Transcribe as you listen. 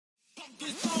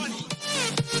Back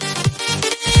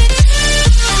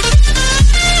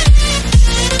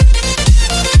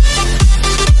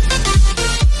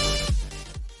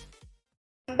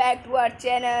to our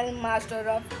channel master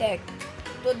of take.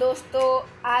 तो दोस्तों,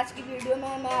 आज की वीडियो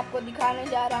में मैं आपको दिखाने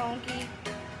जा रहा हूँ कि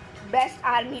best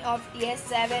army of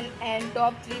TS7 and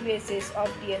top 3 basis of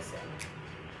TS7।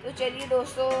 तो चलिए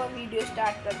दोस्तों, वीडियो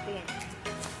स्टार्ट करते हैं।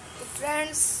 तो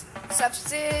फ्रेंड्स,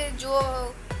 सबसे जो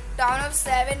टाउन ऑफ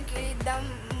 7 की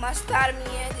एकदम मस्त आर्मी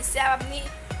है जिससे आप अपनी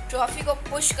ट्रॉफी को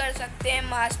पुश कर सकते हैं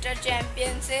मास्टर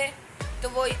चैम्पियन से, तो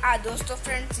वो दोस्तों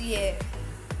फ्रेंड्स ये है।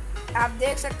 आप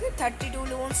देख सकते हैं 32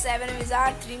 लून, 7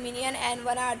 wizard, 3 minion and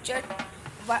 1 Archer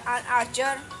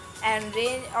and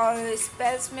range. और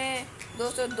स्पेल्स में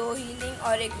दोस्तों 2 हीलिंग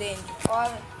और 1 रेंज,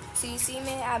 और CC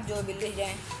में आप जो भी ले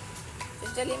जाएं। तो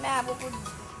चलिए मैं आपको कुछ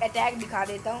अटैक दिखा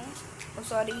देता हूँ।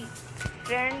 सॉरी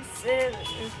फ्रेंड्स,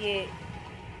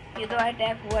 ये तो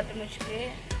अटैक हुआ था मुझे।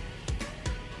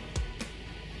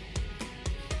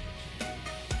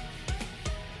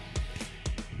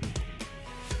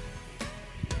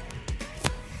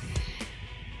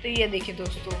 तो ये देखिए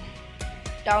दोस्तों,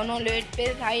 टाउन ऑन 8 पे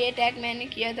हाई अटैक मैंने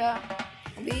किया था,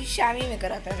 अभी शामी में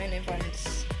करा था मैंने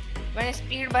फ्रेंड्स। मैंने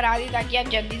स्पीड बढ़ा दी ताकि आप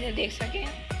जल्दी से देख सकें।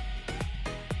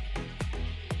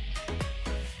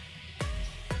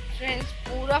 फ्रेंड्स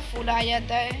पूरा फुल आ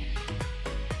जाता है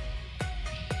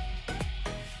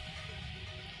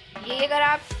ये। अगर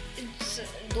आप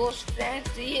दोस्त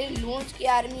फ्रेंड्स, ये लून्स की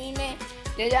आर्मी में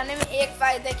ले जाने में एक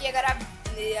फ़ायदा है कि अगर आप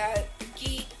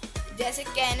कि जैसे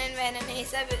कैनन वैनन ये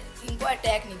सब इनको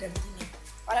अटैक नहीं करती हैं।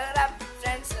 और अगर आप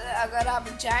फ्रेंड्स, अगर आप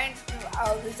जायंट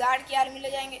विज़ार्ड की आर्मी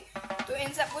ले जाएंगे तो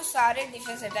इन सब कुछ सारे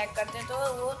डिफेंस अटैक करते हैं, तो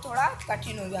वो थोड़ा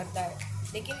कठिन हो जाता है।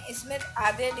 लेकिन इसमें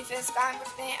आधे डिफेंस काम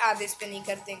करते हैं, आधे इस पे नहीं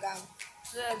करते काम।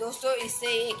 तो दोस्तों इससे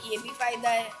एक ये भी फ़ायदा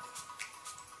है।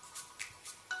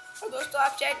 और दोस्तों,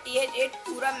 आप चाहे TH8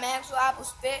 पूरा मैक्स हो, आप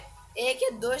उस पर 1 या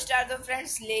 2 स्टार तो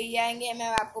फ्रेंड्स ले ही आएंगे, मैं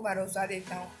आपको भरोसा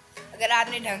देता हूँ अगर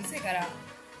आपने ढंग से करा।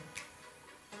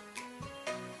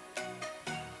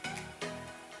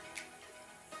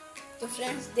 तो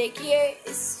फ्रेंड्स देखिए,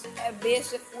 इस बेस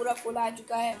से पूरा फुल आ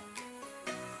चुका है।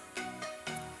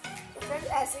 तो फ्रेंड्स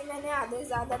ऐसे मैंने आधे से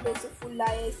ज़्यादा बेस से फुल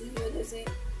लाए इसी वजह से,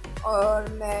 और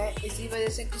मैं इसी वजह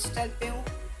से क्रिस्टल पे हूँ।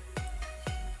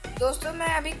 दोस्तों मैं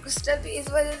अभी क्रिस्टल पे इस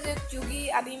वजह से क्योंकि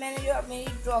अभी मैंने जो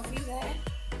मेरी ट्रॉफीज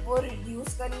हैं वो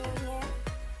रिड्यूस करी हुई हैं।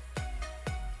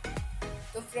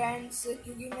 तो फ्रेंड्स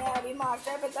क्योंकि मैं अभी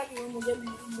मास्टर पे था, क्योंकि मुझे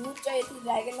लूट चाहिए थी,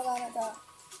 ड्रैगन लगाना था,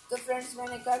 तो फ्रेंड्स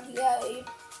मैंने कर दिया।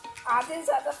 आधे से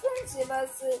ज़्यादा फ्रेंड्स ये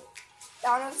बस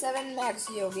टाउन ऑफ 7 मैक्स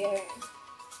ही हो गया है।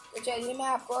 तो चलिए मैं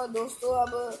आपको दोस्तों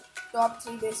अब टॉप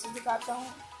 3 बेसिस दिखाता हूँ।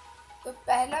 तो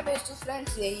पहला बेस तो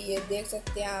फ्रेंड्स यही है, देख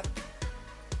सकते हैं आप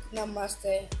कितना मस्त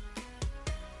है।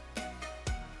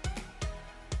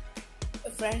 तो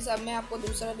फ्रेंड्स अब मैं आपको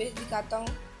दूसरा बेस दिखाता हूँ।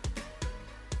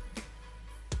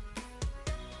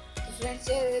 तो फ्रेंड्स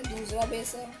ये दूसरा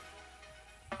बेस है,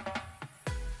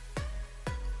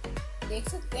 देख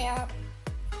सकते हैं आप।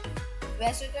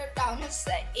 वैसे तो टाउन ऑफ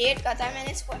 8 का था,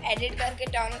 मैंने इसको एडिट करके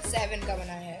टाउन ऑफ 7 का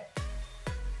बनाया है।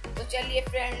 तो चलिए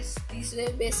फ्रेंड्स तीसरे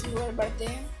बेस की ओर बढ़ते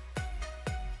हैं।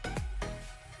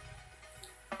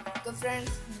 तो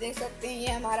फ्रेंड्स देख सकते हैं ये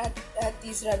हमारा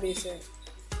तीसरा बेस है।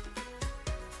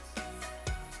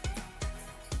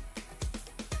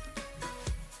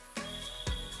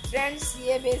 फ्रेंड्स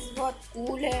ये बेस बहुत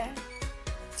कूल है।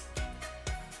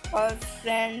 और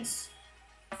फ्रेंड्स,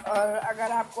 और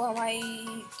अगर आपको हमारी,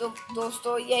 तो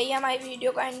दोस्तों यही हमारी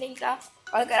वीडियो का एंडिंग था।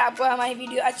 और अगर आपको हमारी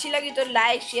वीडियो अच्छी लगी तो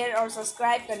लाइक, शेयर और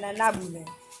सब्सक्राइब करना ना भूलें।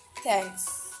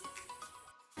 थैंक्स।